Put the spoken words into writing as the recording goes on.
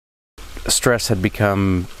stress had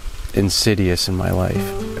become insidious in my life.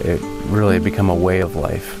 It really had become a way of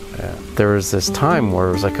life. There was this time where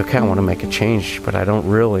it was like, okay, I want to make a change, but I don't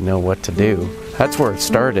really know what to do. That's where it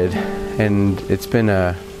started, and it's been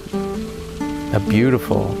a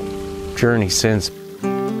beautiful journey since.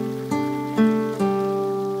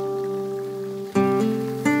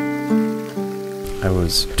 I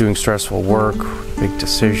was doing stressful work, big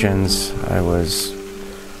decisions. I was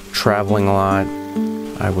traveling a lot.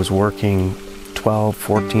 I was working 12,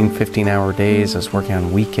 14, 15-hour days. I was working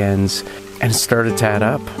on weekends, and it started to add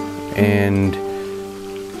up, and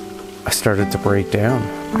I started to break down.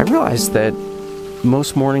 I realized that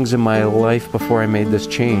most mornings in my life before I made this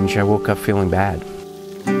change, I woke up feeling bad.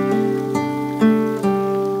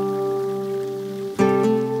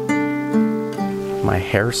 My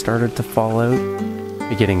hair started to fall out,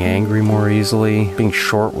 getting angry more easily, being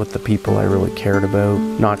short with the people I really cared about,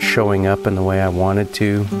 not showing up in the way I wanted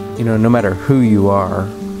to. You know, no matter who you are,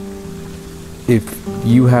 if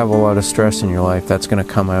you have a lot of stress in your life, that's going to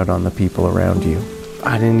come out on the people around you.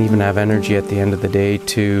 I didn't even have energy at the end of the day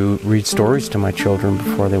to read stories to my children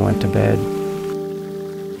before they went to bed.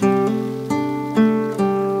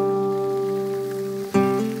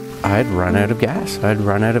 I'd run out of gas. I'd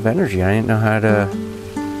run out of energy. I didn't know how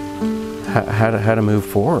to move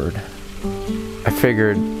forward. I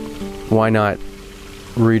figured, why not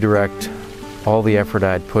redirect all the effort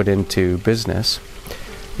I'd put into business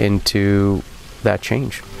into that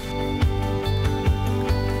change.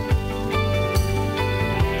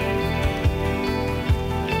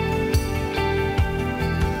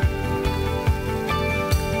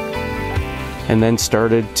 And then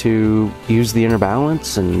started to use the inner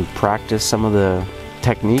balance and practice some of the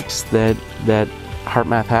techniques that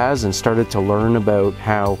HeartMath has, and started to learn about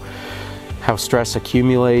how stress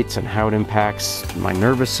accumulates and how it impacts my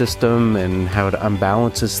nervous system and how it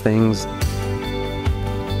unbalances things.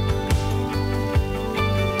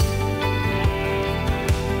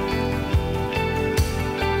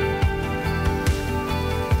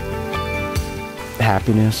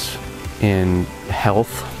 Happiness and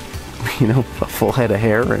health, you know, a full head of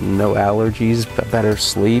hair and no allergies, better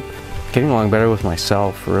sleep, getting along better with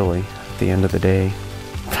myself, really, at the end of the day.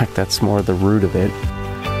 In fact, that's more the root of it.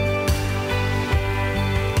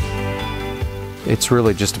 It's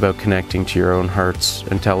really just about connecting to your own heart's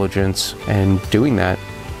intelligence and doing that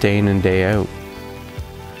day in and day out.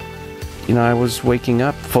 You know, I was waking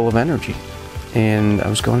up full of energy, and I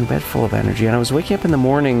was going to bed full of energy, and I was waking up in the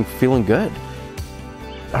morning feeling good.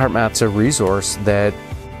 HeartMath's a resource that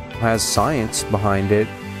has science behind it,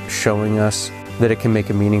 showing us that it can make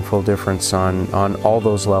a meaningful difference on all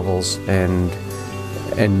those levels and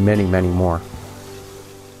many, many more.